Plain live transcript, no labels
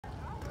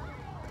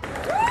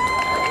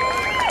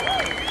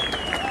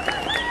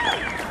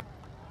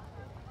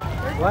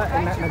What?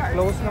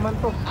 Nag-close naman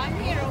to. I'm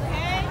here,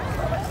 okay?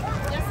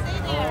 Just stay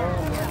there.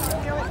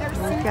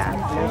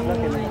 Close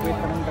lang, nag-quit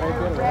pa ng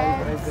driver. Wala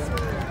yung driver.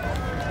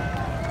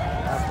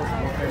 Tapos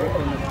nag-quit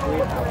yung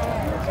nag-quit.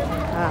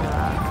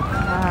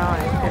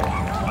 Okay.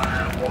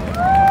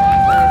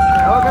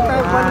 Tawag ka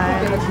tayo po.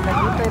 Kaya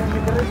sinagitay ng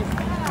midri.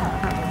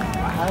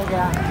 Ay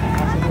kaya.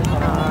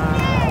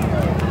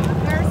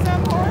 There's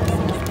some horses.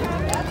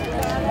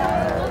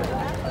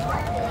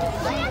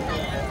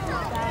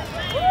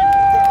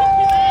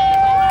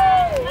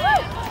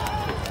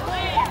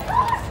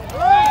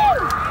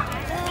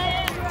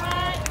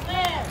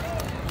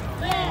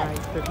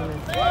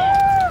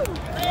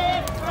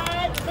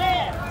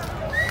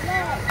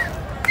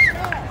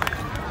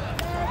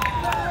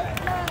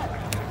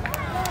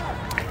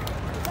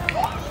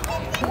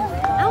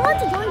 I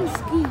want to go and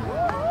ski.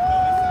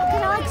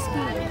 Because I like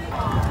skiing.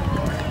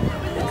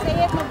 Say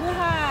it,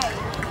 mabuhay.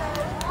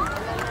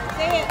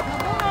 Say it,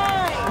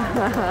 mabuhay.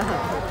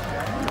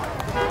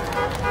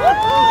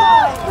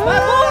 Mabuhay!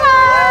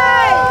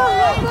 Mabuhay!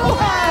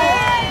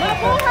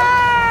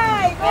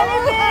 Mabuhay!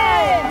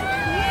 Philippines!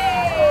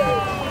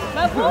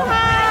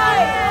 Mabuhay!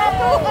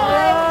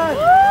 Mabuhay!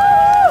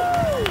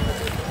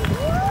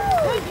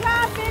 Good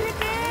job,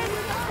 Philippines!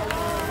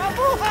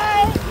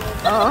 Mabuhay!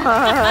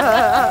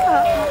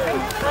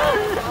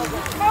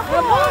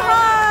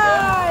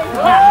 Mabuhay!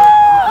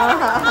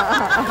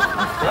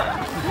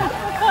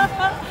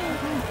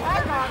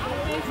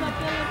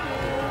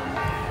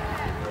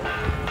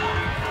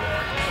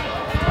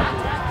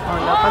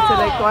 Dapat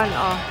sila ikuan,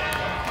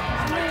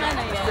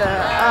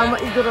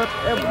 Igorot,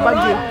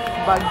 Baguio.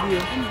 Baguio.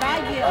 In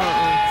Baguio.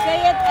 Say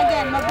it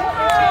again.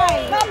 Mabuhay!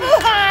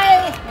 Mabuhay!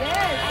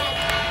 Yes!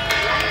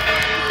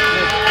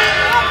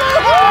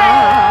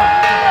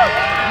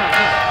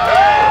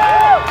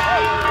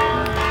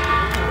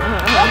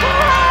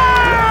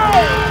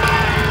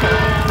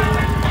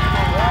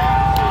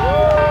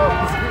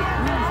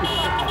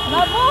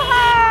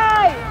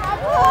 Mabuhay!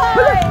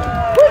 Mabuhay!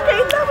 Uy,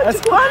 kain naman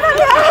si Kuana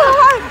niya!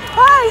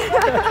 Hi!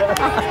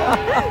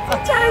 Si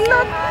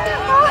Charlotte!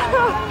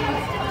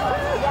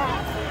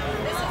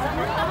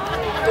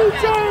 Si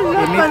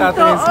Charlotte! Ini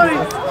tato yung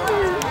sila.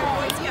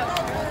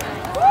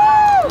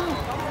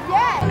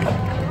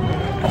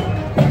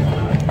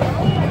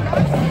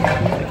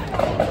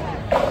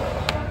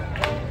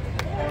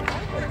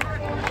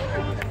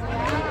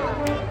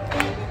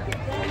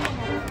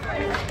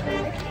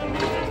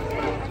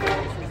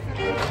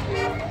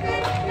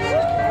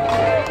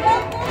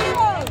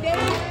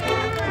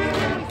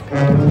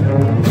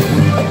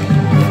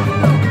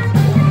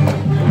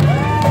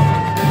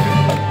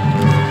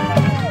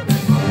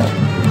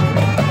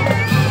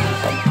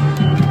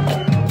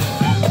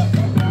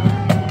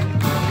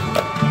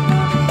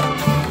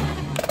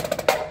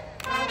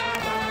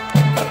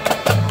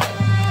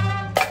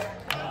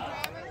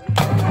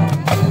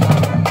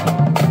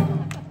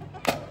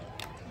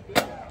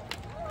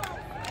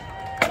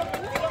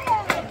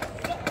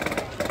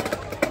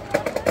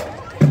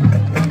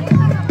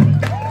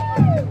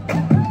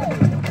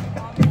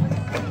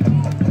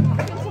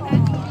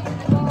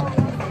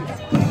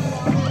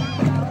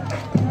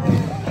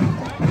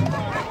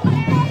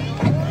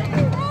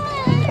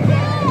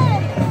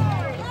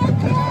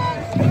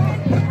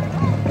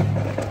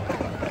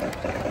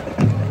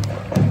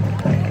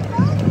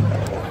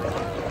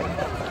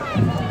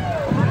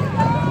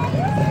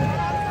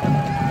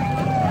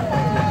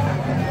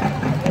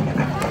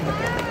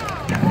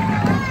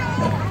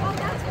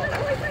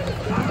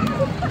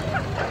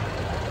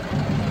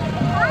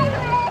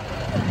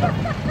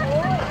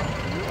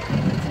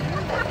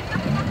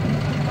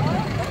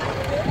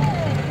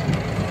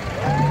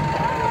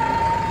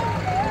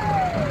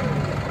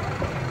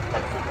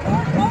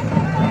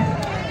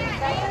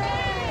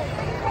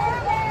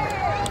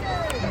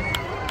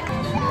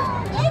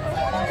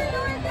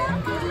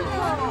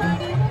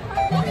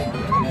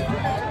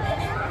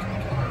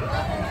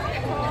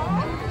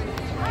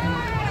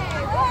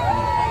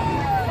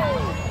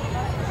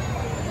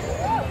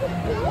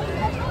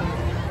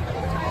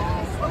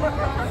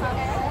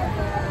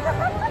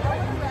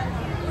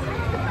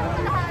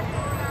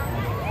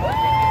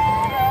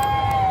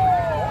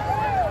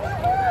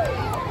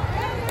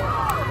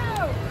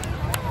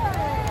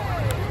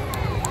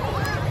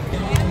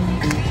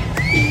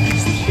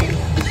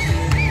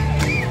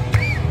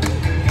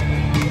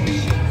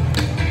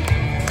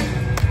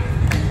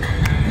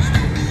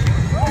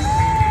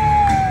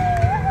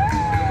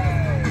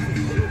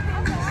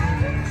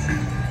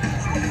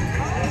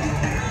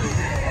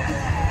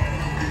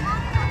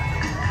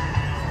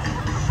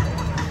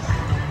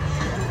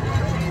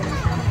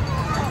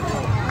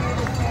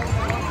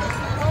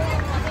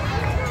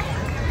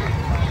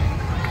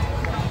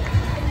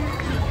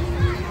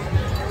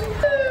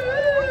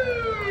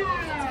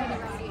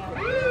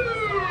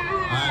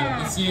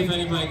 See if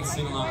anybody can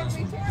sing along this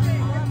one.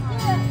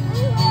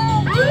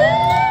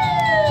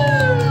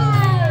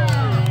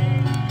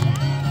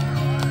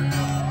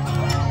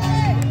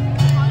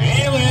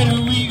 Hey, where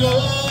do we go?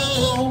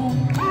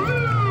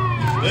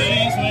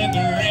 Place where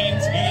the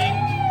rain's good.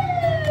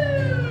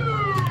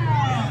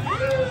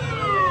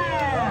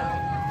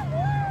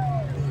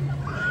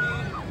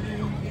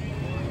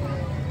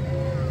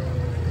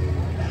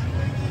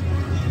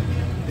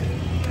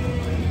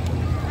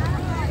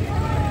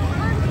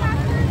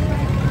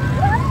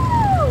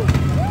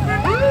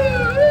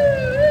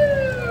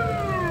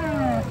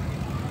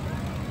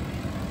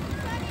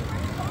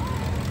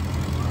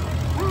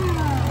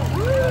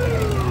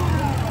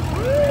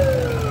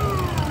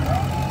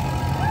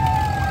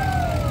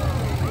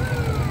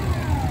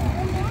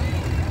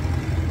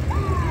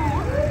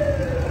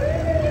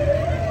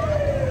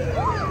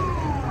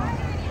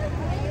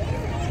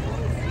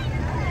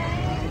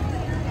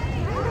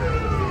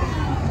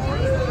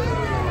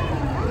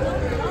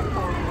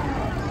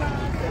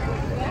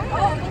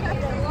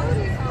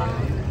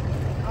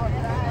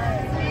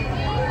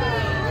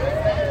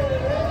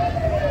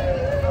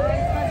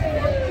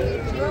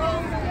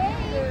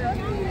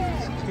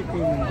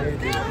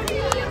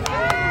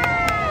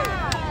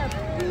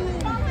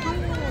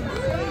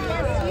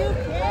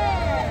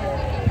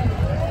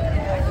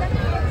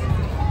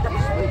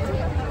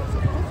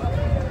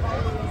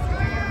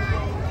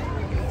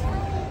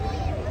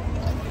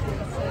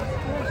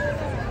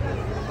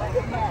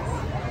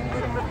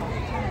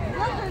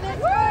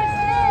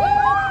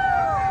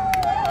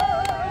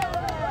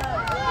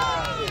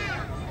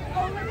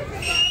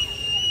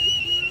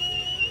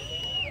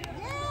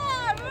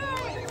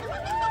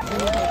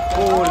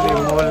 Holy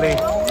moly.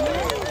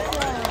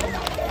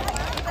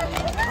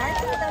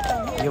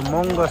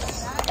 Humongous.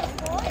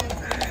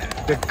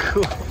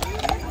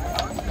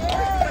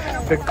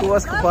 The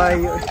kuwas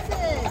kabayo.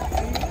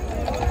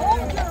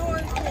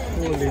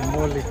 Holy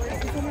moly.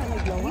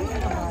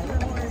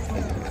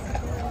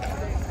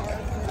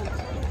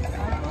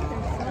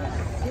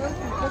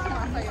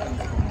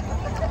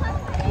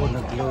 Oh,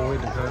 naglowy,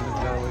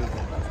 naglowy.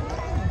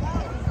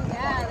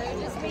 Yeah, they're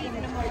just waiting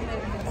a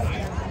moment.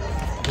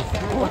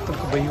 What the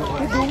kabayo?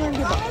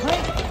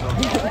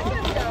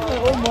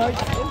 Oh my.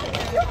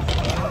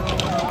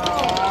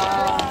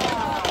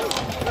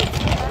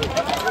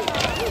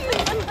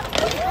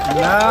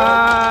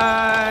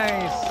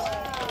 Nice.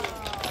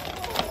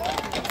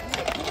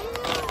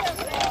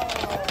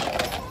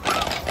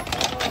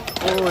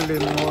 Holy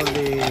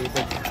moly.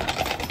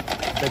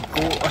 The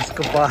kuwas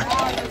kabayo.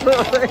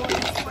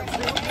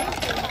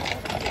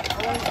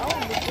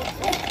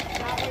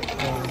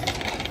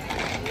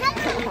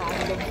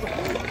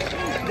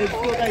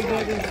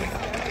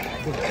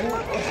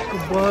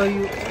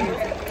 Kabayo.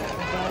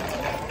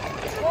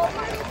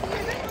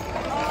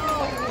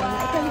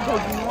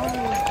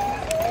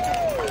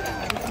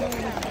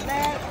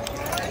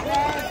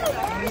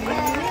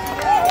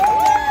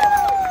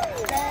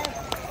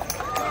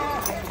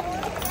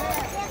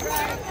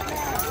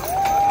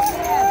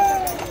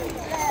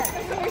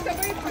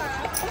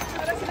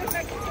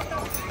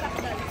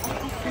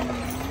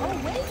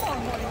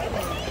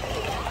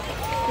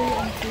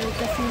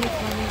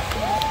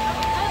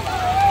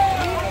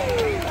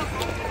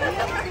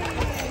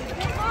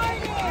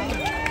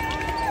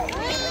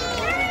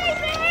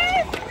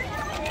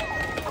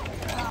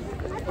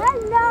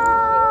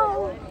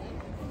 Hello!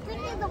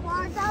 Drinking the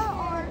water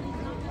or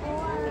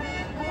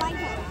a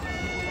lighthouse?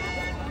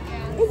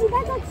 Is it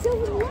like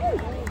Silver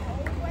Lake?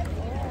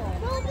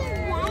 Silver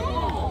Lake?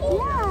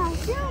 Yeah,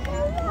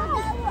 Silver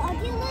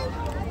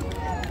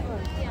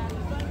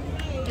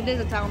Lake. It is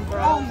a town,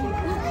 bro. I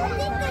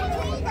think the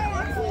trees are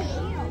actually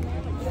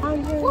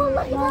oh,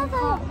 look at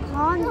that!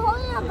 They're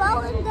holding a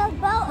boat and the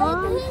boat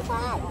into his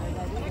head.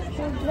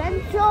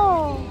 Presidential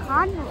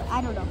convoy.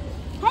 I don't know.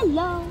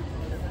 Hello.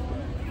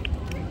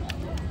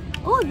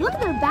 Oh, look at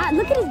their badge.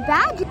 Look at his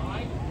badge.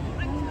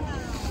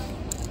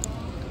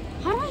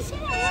 How do I say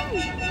that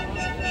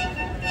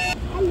right?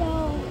 Hello.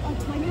 A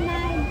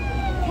 29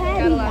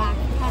 Cadillac.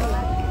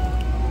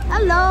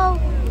 Hello.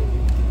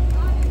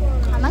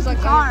 I'm It's at like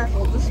the car. I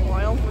hold the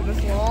smile for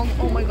this long.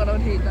 Oh my god, I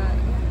would hate that.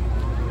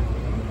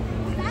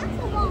 That's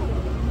the ball.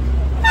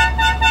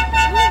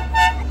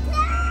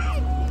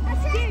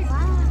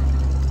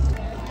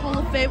 Hall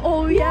of Fame.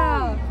 Oh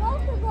yeah.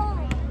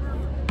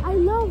 I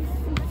love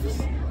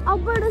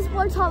Alberta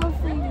Sports Hall of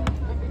Fame.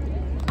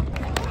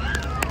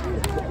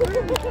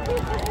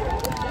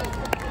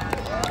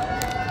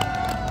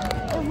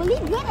 They're really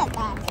good at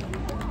that.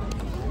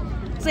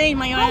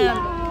 Same, I am.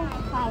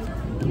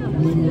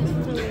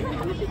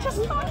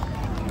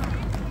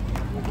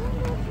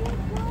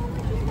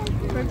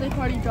 Birthday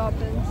party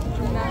drop-ins.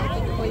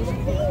 Dramatic place.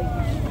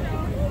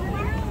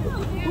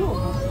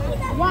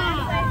 Wow.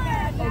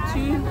 Oh,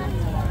 two.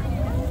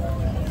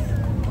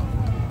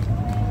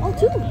 Oh,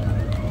 two.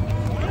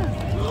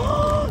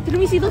 Didn't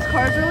we see those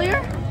cars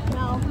earlier?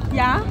 No.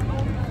 Yeah?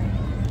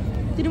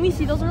 Didn't we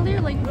see those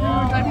earlier? Like when we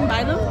were driving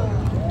by them?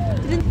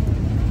 Didn't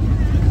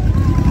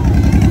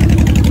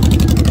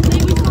Say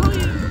we saw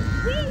you.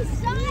 We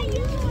saw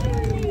you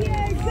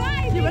earlier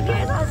driving. You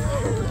recognize us?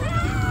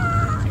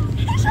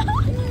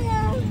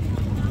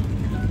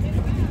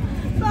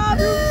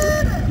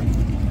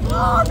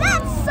 Oh,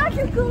 that's such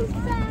a cool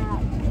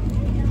sound.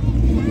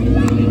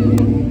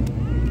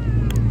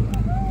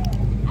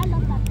 I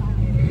love that sound.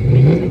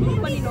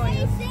 Funny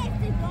noise.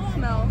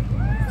 Smell.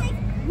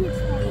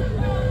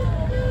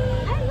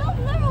 I love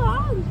little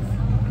hogs.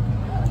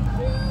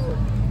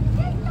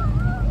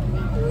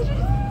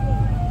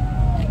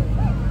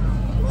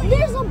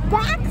 There's a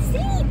back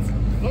seat.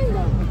 In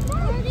the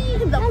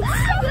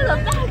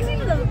back seat.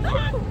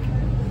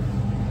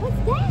 What's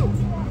that?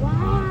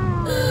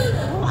 Wow.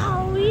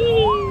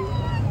 Wowee.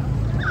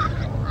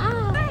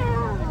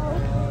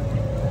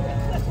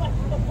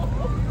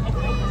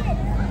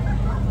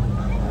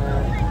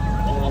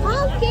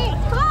 Okay,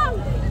 come.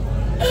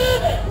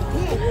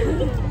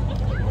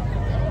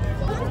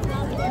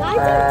 9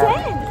 to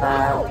 10.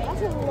 Wow,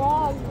 that's a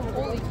long time.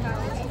 Holy cow.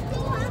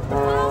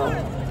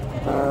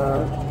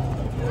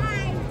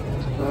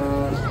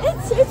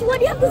 It's when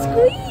you have to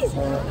squeeze.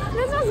 That's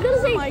what I was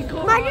gonna say. Oh my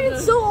God. Imagine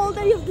it's so old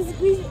that you have to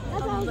squeeze.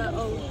 That's what I was gonna say.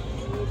 Oh.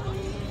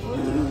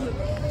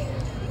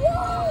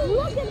 Whoa,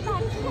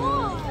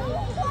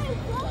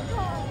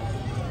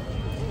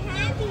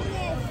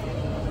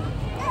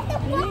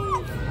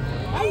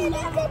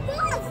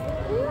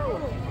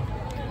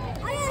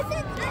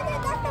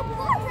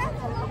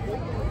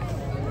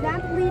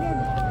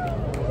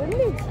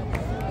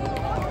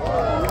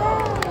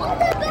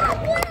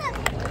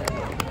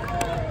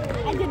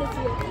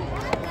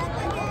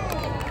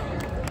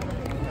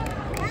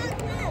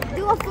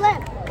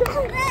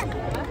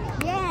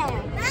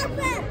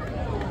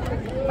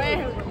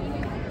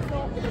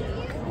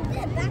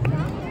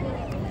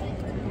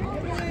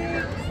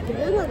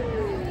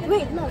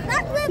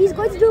 He's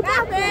going to do a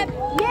backflip.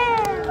 Yeah.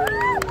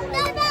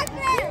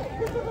 Backflip.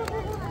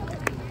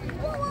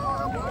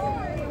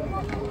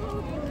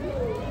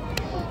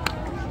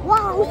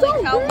 Wow, so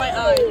Count my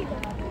eye.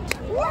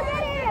 Look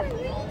at him.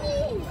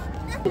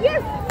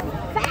 You're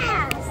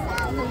fast.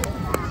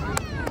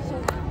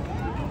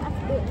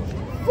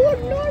 Fort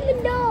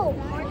Normando.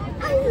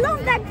 I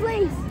love that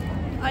place.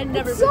 I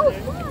never It's been so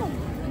there. fun.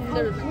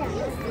 Never been.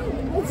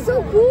 It's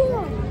so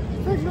cool.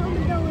 Fort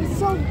Normando is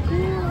so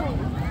cool.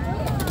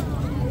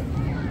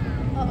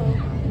 Uh-oh.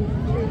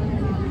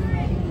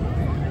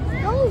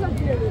 Those are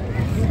pretty.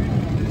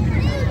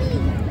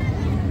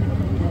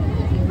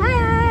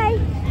 Hi.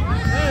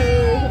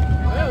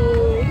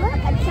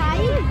 Look, a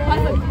giant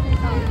bear.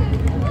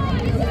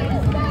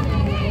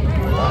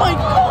 Oh my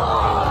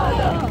god!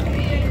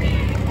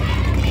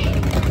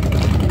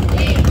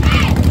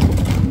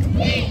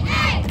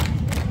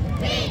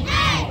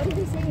 What did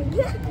he say?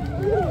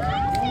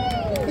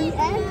 The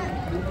end?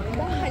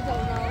 I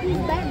don't know.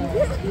 He's back.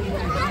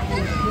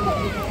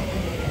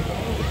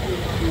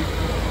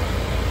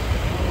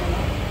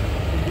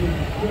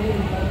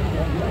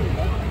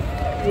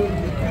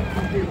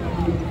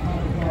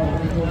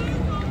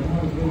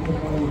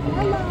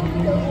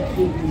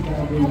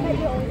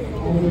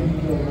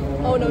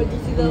 Oh no, did you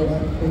see those?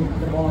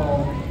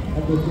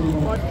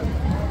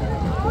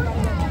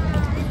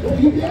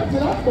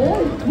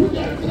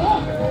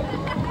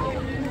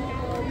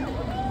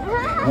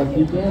 Let's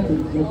keep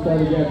dancing. Let's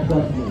start again,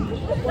 trust me.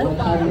 We're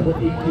time to put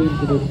 18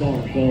 to this song,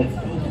 so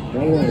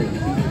no worries.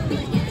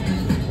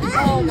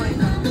 Oh my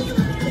god.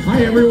 Hi,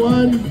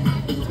 everyone.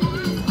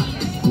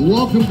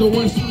 Welcome to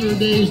Westerner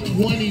Days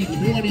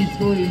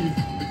 2023.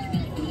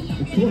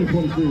 It's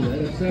 2023, right?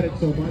 I've said it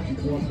so much,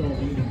 it's lost all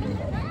meaning.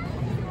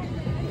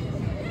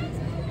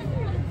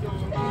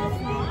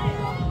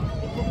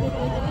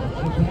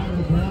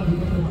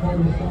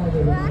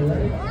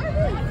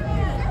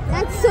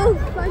 That's so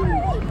funny.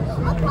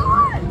 A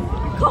car!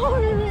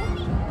 Car!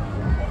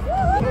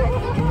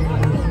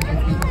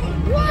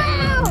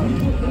 Wow!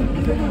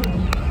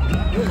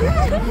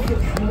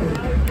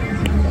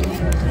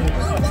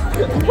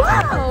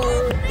 Wow!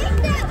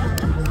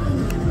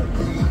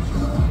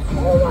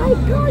 Oh my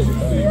gosh, this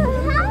is a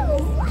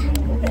house!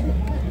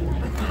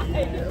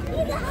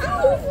 It's a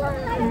house on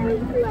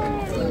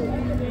airplane!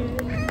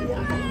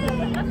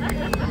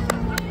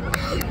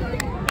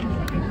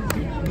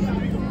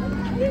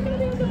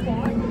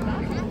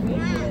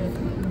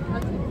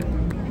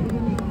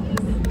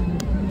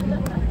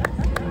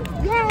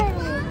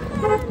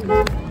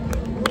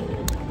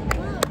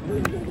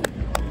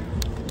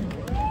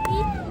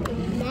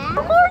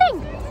 Recording!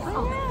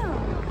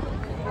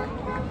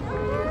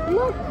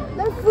 Look,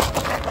 there's food.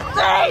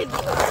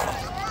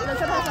 Let's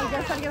give high five.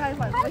 Let's give high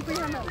five. Let's give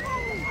high five.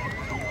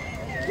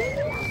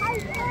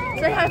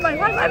 Say high five.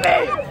 High five me!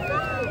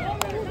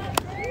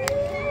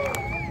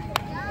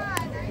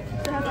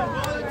 Say high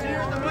five.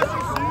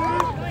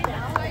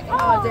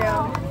 Oh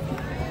damn.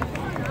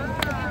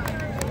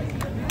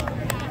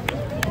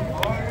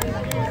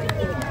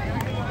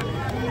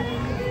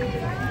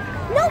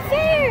 No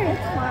fair!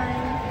 It's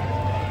fine.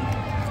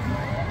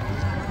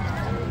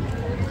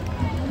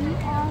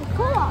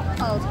 Co-op.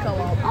 Oh, it's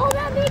co-op. Oh,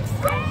 that makes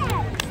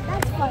sense.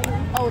 That's funny.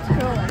 Oh, it's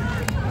curling.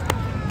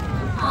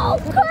 Oh,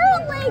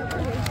 curling!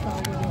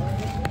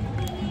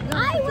 I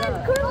went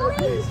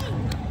curling!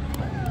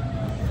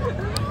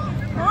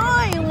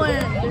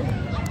 Island.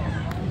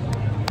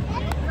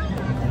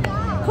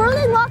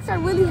 Curling rocks are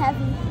really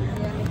heavy.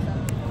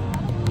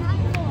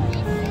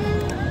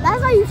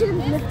 That's why you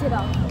shouldn't lift it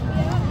up.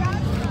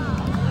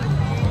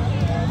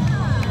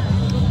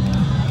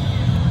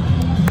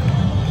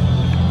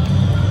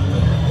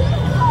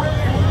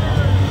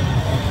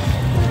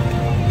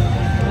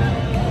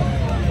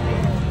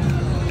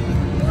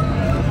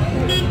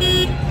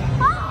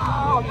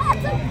 Oh,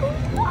 that's a cool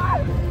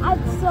part.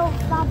 I'm so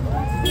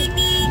fabulous.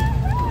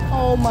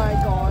 Oh my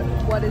god.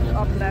 What is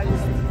up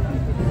next?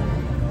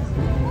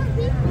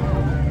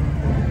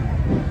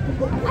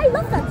 I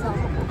love that song.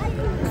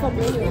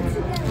 Familiar.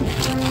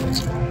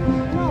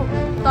 No.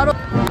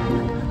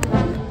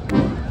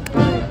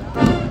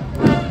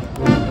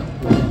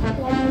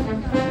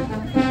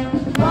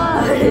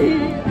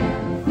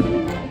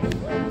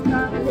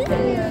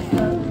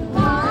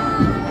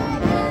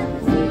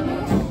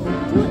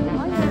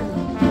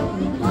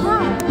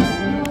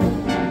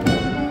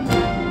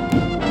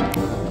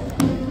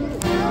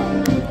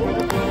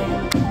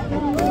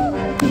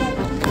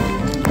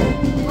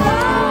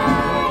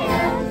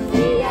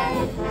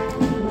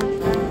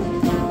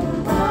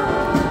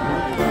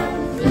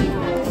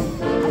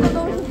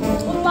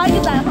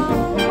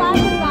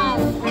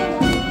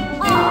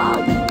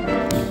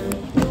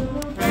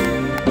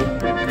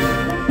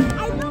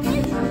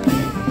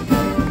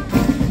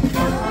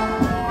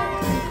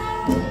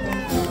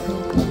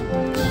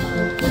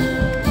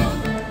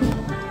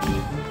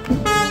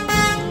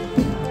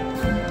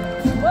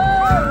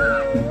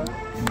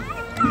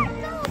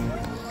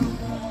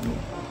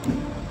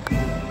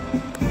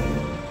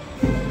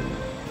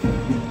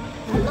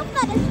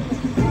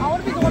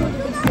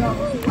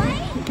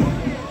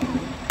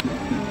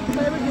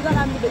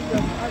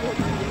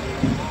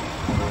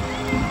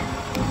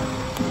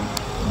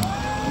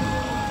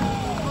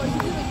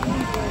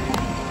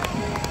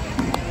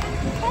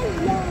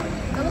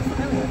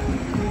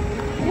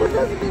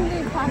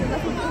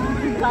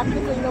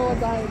 practically no one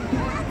died.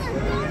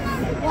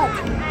 What?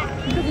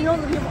 Because you know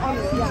the people on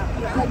it,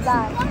 yeah, like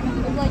that.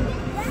 It's like,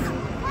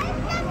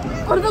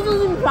 what if I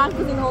was even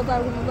practicing the whole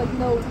time with like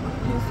no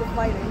use of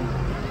fighting?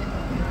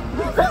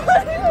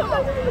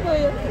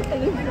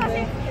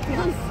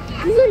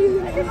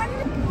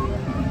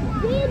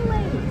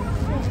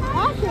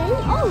 Okay.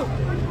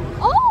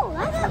 Oh,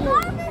 that's a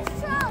garbage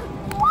truck.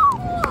 Whoa,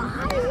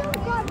 I love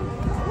garbage.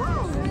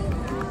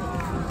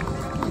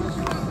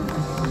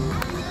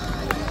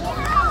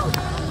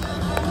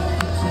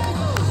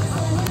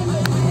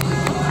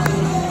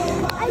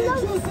 I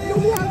love this.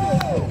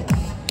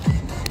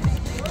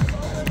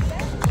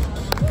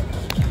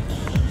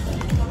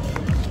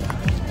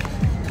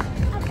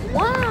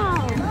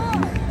 Wow.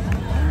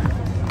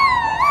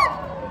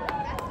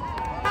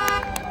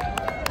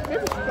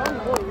 There's a strong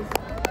voice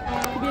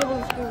to be able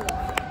to scream that.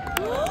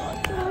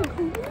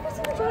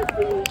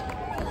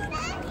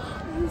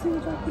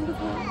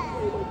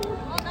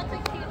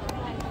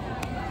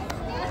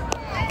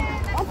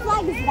 What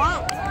flag is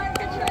that?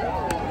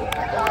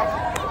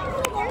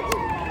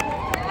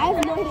 I have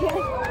no idea.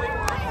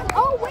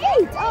 Oh,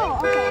 wait. Oh,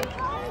 okay.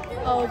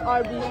 Oh, it's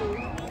RBC.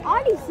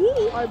 RDC?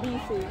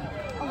 RBC.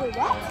 Oh, wait,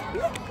 what?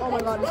 Oh my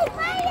god.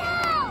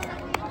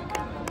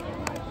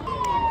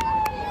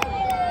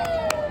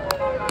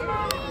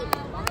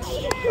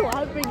 You're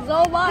laughing so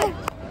much.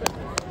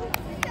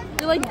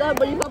 You're like that,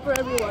 but you're not for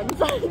everyone.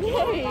 It's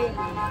okay.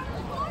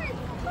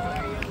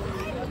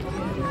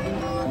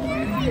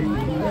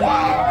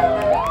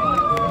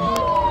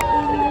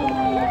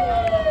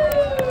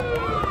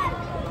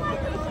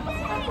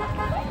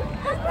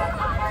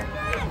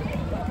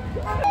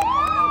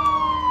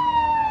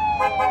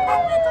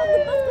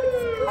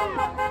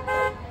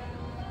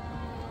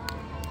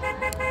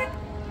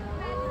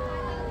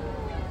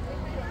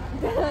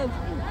 Dance!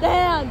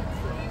 Dance!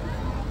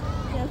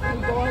 Yes, my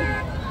boy.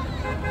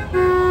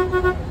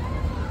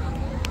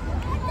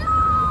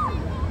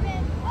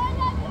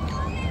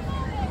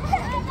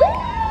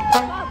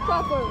 Stop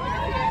proper.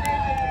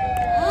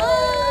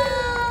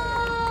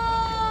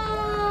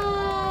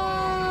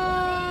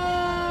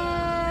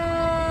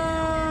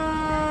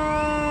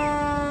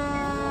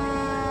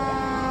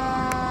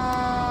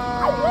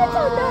 I went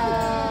on that.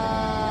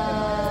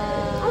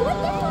 I went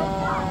there for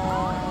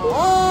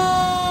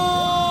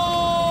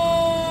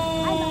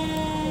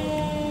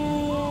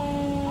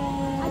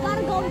I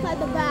gotta go inside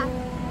the back.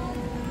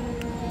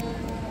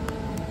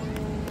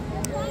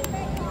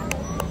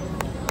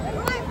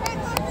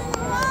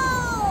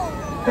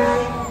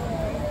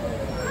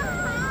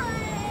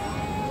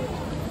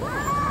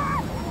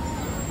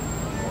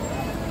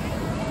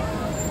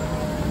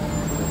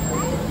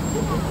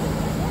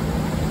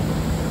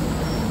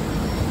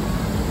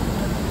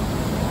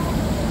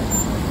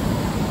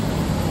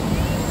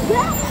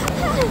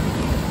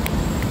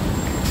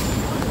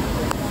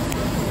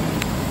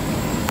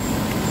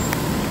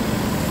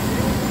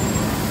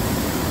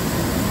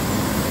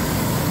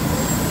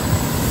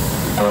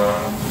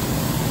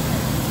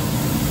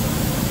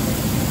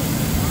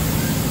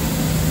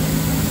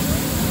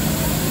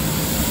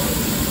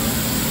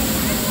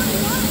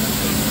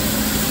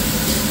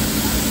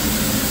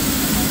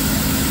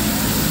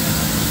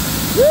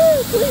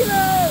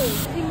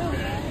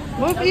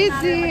 Move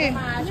easy.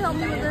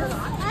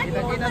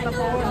 Kita-kita na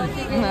po.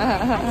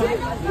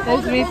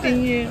 Nice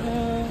meeting you.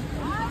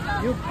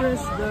 You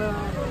press the...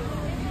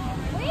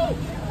 Yeah,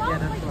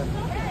 that one.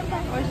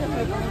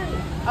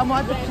 Amo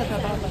ato sa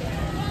tatama.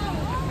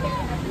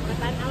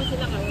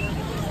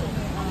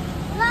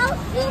 Well,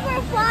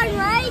 super fun,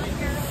 right?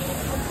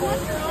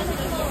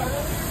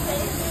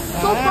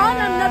 So fun,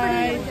 I'm never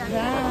doing it again.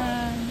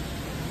 Done.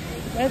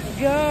 Let's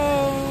go.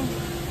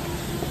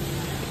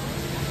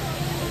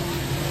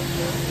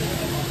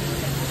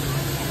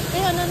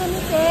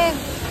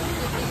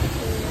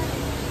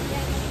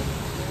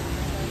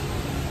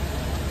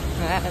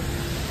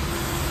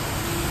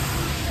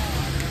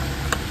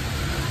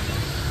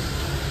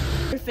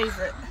 Your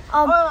favorite?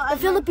 The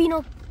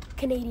Filipino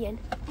Canadian.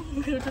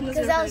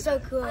 Because that was so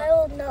cool. I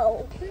don't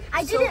know.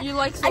 I So didn't. you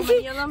like so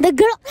many of them? The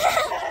girl,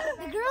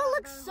 the girl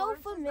looks so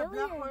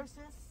familiar.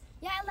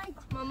 Yeah, I like.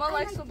 Mama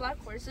likes the black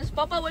horses.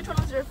 Papa, which one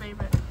was your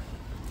favorite?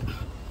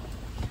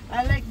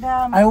 I like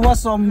them. I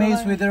was so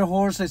amazed with their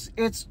horses.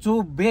 It's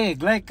too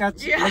big, like a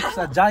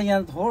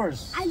giant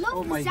horse. I love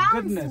oh the my sounds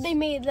goodness. they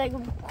made, like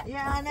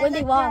Yeah, and when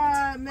they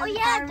walked. Oh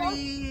yeah,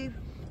 military.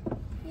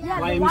 yeah,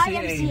 the YMCA.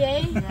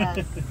 YMCA.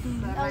 Yes.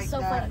 That was so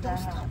funny.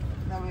 Stop!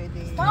 The way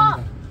they.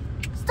 Stop!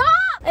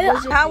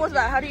 How was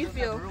that? How do you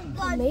feel?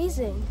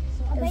 Amazing.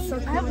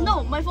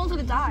 No, my phone's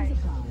gonna die.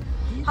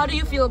 How do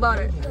you feel about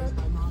it?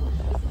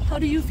 How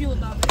do you feel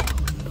about it?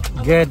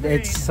 Good.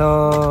 It's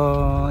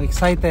so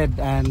excited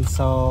and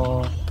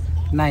so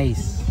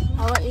nice.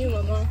 How about you,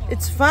 Mama?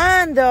 It's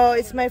fun though.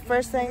 It's my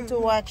first time to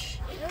watch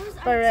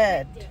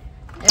parade.